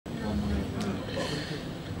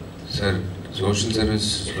Sir social service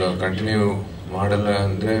continue ಮಾಡಲ್ಲ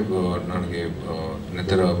ಅಂದರೆ ನನಗೆ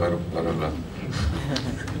ನಿದ್ರೆ ಬರಲ್ಲ.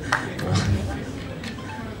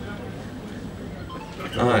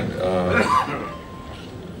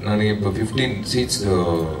 ನನಗೆ 15 seats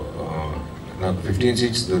నాకు 15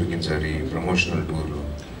 seats దొరికింది సార్ ఈ ప్రమోషనల్ టూర్లో.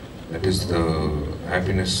 That is the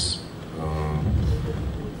happiness.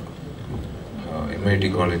 MIT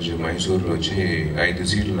college మైసూర్లో వచ్చి 5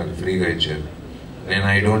 సీట్లు నాకు ఫ్రీగా ఇచ్చారు. నేను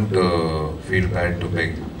I don't feel bad to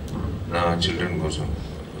beg నా చిల్డ్రన్ కోసం.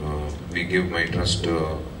 వీ గివ్ మై ట్రస్ట్,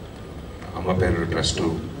 అమ్మ పేరు ట్రస్ట్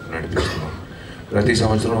నడిపిస్తున్నాం. ప్రతి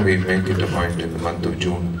సంవత్సరం we make it a point in the month of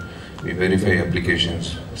June we verify applications.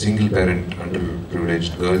 Single parent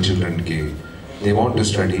underprivileged girl children ki they want to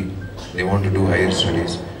study, they want to do higher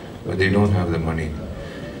studies, but they don't have the money.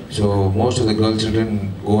 So most of the girl children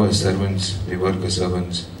go as servants, they work as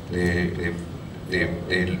servants, they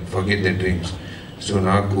forget their dreams. So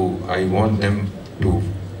naku I want them to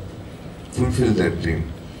fulfill their dream.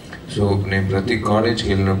 So నేను ప్రతి కాలేజ్కి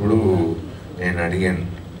వెళ్ళినప్పుడు నేను అడిగాను,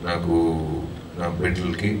 నాకు నా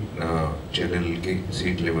బిడ్డలకి నా చెల్లెలకి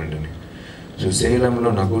సీట్లు ఇవ్వండి అని. సో సేలంలో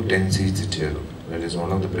నాకు 10 seats ఇచ్చారు. That is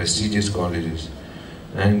one of the prestigious colleges.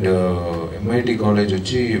 And MIT college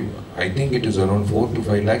వచ్చి I think it is around 4 to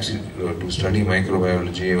 5 lakhs to study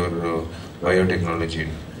microbiology are biotechnology.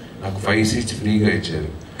 నాకు 5 seats ఫ్రీగా ఇచ్చారు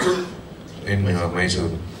in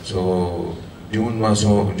Mysore. So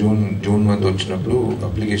June month వచ్చినప్పుడు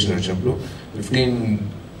అప్లికేషన్ వచ్చినప్పుడు 15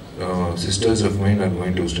 sisters of mine are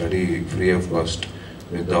going to study free of cost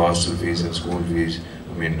with the hostel fees and school fees,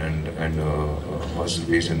 I mean, and hostel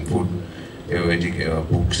fees and food,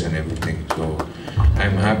 books and everything. So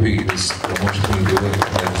I'm happy this promotional tour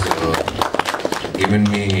has given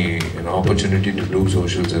me an opportunity to do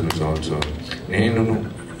social service also. Nenu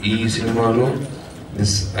ee cinemalo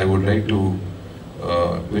this I would like to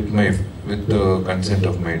with the consent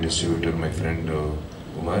of my distributor, my friend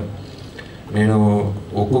Kumar, నేను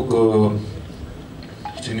ఒక్కొక్క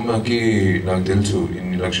సినిమాకి నాకు తెలుసు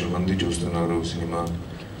ఇన్ని లక్షల మంది చూస్తున్నారు cinema.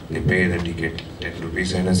 They pay the ticket. 10 rupees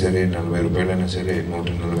అయినా సరే, 40 రూపాయలు అయినా సరే,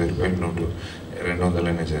 140 రూపాయలు, 200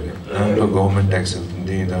 అయినా సరే, దాంట్లో గవర్నమెంట్ ట్యాక్స్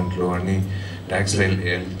వెళ్తుంది, దాంట్లో అన్ని ట్యాక్స్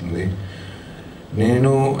వెళ్తుంది.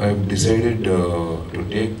 నేను I decided to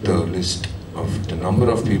take the list of the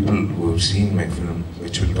number of people who have seen my film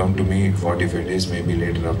which will come to me 45 days maybe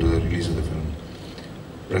later after the release of the film.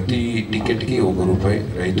 ప్రతి టికెట్కి ₹1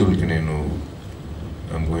 రైతులకి నేను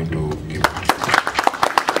I'm going to give.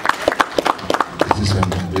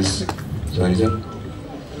 This sorry sir,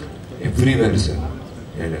 everywhere sir,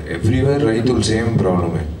 everywhere రైతులు same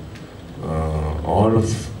ప్రాబ్లమే.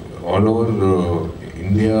 All over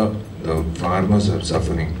India the farmers are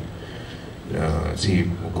suffering. C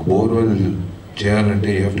ఒక borewell చేయాలంటే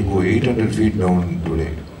you have to go 800 feet down today,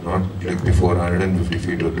 not like before 150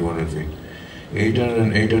 feet or 200 feet.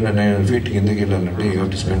 800-900 feet కిందకి వెళ్ళాలంటే you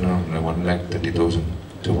have to spend around 1,30,000.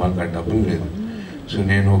 So వాళ్ళకి ఆ డబ్బులు లేదు. సో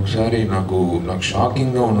నేను ఒకసారి నాకు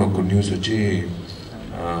షాకింగ్గా ఉన్న ఒక న్యూస్ వచ్చి,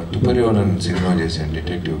 తుపరివాలన్ సినిమా చేశాను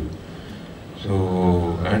detective. So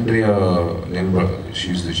Andrea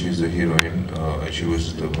she is the heroine, she was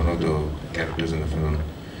one of the characters in the film.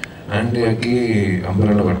 ఆండ్రియాకి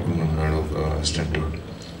umbrella పట్టుకుని ఉన్నాడు ఒక అసిస్టెంట్.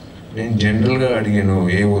 నేను జనరల్గా అడిగాను,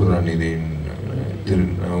 ఏ ఊరు అనేది,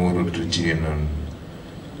 ఊరు ట్రిచి అన్నాను.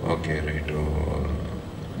 ఓకే రైట్,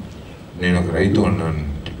 నేను ఒక రైతు అన్నాను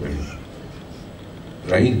చెప్పాడు.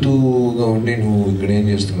 రైతుగా ఉండి నువ్వు ఇక్కడ ఏం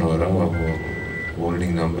చేస్తున్నావురా బాబు,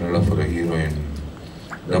 holding the umbrella for a heroine.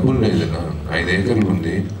 డబ్బులు లేదు నా 5 acres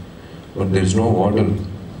ఉంది, but there is no water.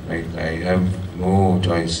 I have no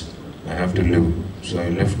choice, I have to live. So I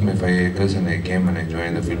left my 5 acres and I came and I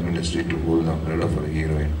joined the film industry to hold the umbrella for a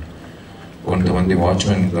heroine. కొంతమంది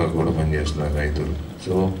వాచ్మెన్గా కూడా పనిచేస్తున్నారు రైతులు.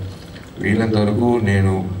 So వీళ్ళంత వరకు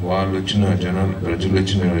నేను వాళ్ళు వచ్చిన ప్రజలు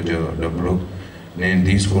వచ్చిన డబ్బులు నేను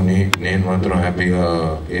తీసుకొని నేను మాత్రం హ్యాపీగా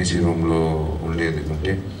ఏసీ రూమ్లో ఉండేది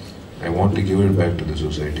ఉంటే I want to give it back to the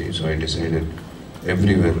society. So I decided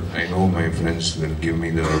everywhere I know my friends will give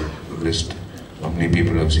me the list how many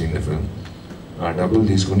people have seen the film. ఆ డబ్బులు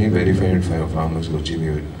తీసుకుని వెరిఫైడ్ ఫార్మర్స్కి వచ్చి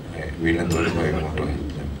వీళ్ళంత వరకు I want to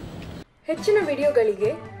help them. ಹೆಚ್ಚಿನ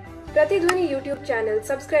ವಿಡಿಯೋಗಳಿಗೆ ಪ್ರತಿಧ್ವನಿ YouTube channel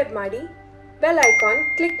subscribe ಮಾಡಿ, bell icon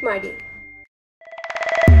click ಮಾಡಿ.